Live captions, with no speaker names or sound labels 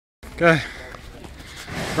Go.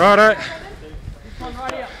 Righto.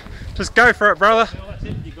 Just go for it, brother. That's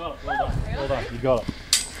it. You got it. Well done. Well done. You got it.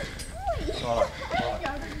 Right.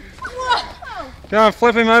 Go and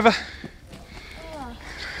flip him over.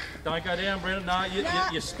 Don't go down, Brennan. No,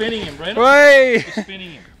 you're spinning him, Brennan. Way! You're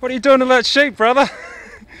spinning him. What are you doing to that sheep, brother?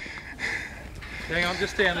 Hang on,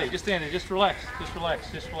 just stand there. Just stand there. Just relax. Just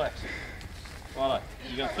relax. Just relax. Righto.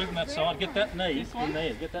 You're going to flip him that side. Get that knee in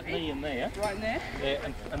there. Get that knee in there. Right in there? Yeah,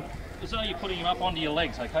 and as though you're putting him up onto your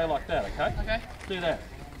legs, okay? Like that, okay? Okay. Do that.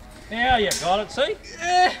 Now you got it, see?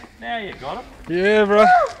 Yeah. Now you got it. Yeah, bro.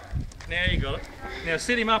 Now you got it. Now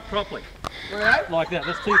sit him up properly. Right. Like that.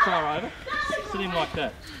 That's too far over. Sit him like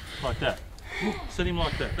that. Like that. Sit him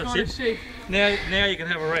like that. That's it. Sheep. Now you can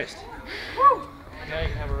have a rest. Woo. Now you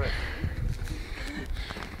can have a rest.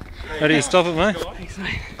 How do you stop it, mate? Thanks,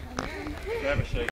 mate. Grab a sheep.